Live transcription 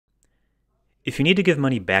If you need to give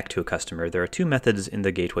money back to a customer, there are two methods in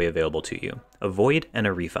the gateway available to you, a void and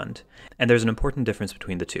a refund. And there's an important difference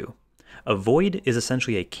between the two. A void is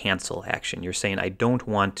essentially a cancel action. You're saying, I don't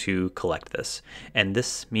want to collect this. And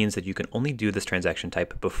this means that you can only do this transaction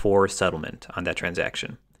type before settlement on that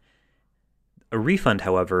transaction. A refund,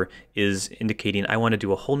 however, is indicating I want to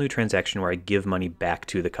do a whole new transaction where I give money back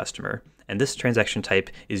to the customer. And this transaction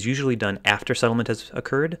type is usually done after settlement has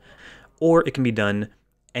occurred, or it can be done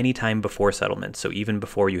anytime before settlement. So even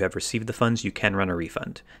before you have received the funds, you can run a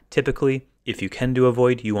refund. Typically, if you can do a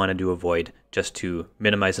void, you want to do a void just to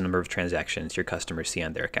minimize the number of transactions your customers see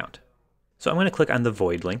on their account. So I'm going to click on the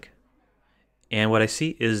void link. And what I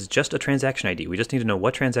see is just a transaction ID. We just need to know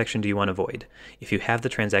what transaction do you want to void. If you have the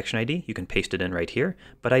transaction ID, you can paste it in right here,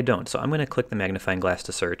 but I don't. So I'm going to click the magnifying glass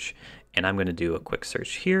to search, and I'm going to do a quick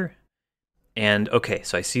search here. And okay,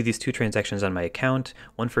 so I see these two transactions on my account,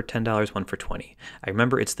 one for $10, one for $20. I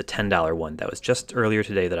remember it's the $10 one that was just earlier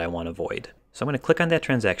today that I want to void. So I'm going to click on that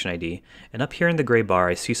transaction ID, and up here in the gray bar,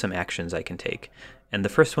 I see some actions I can take. And the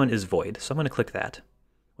first one is void, so I'm going to click that.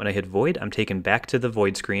 When I hit void, I'm taken back to the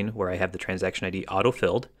void screen where I have the transaction ID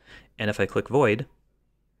auto-filled, and if I click void,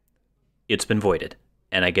 it's been voided,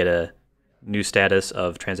 and I get a new status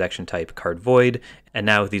of transaction type card void, and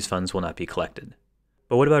now these funds will not be collected.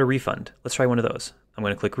 But what about a refund? Let's try one of those. I'm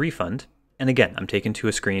going to click refund, and again, I'm taken to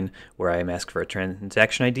a screen where I am asked for a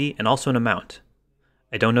transaction ID and also an amount.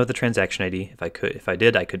 I don't know the transaction ID. If I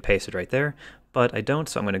did, I could paste it right there, but I don't,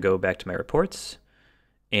 so I'm going to go back to my reports,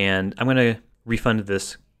 and I'm going to refund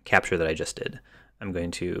this capture that I just did. I'm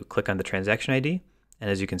going to click on the transaction ID, and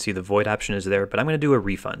as you can see, the void option is there, but I'm going to do a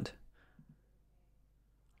refund.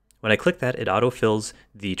 When I click that, it autofills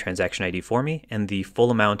the transaction ID for me and the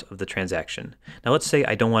full amount of the transaction. Now let's say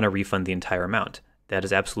I don't want to refund the entire amount. That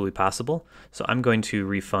is absolutely possible, so I'm going to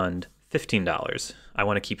refund $15. I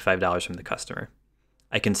want to keep $5 from the customer.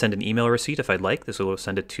 I can send an email receipt if I'd like. This will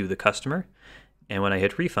send it to the customer, and when I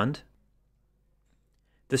hit refund,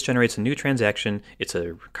 this generates a new transaction. It's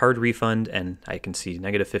a card refund, and I can see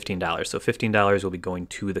negative $15. So $15 will be going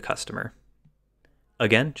to the customer.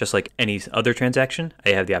 Again, just like any other transaction, I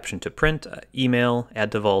have the option to print, email,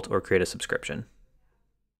 add to vault, or create a subscription.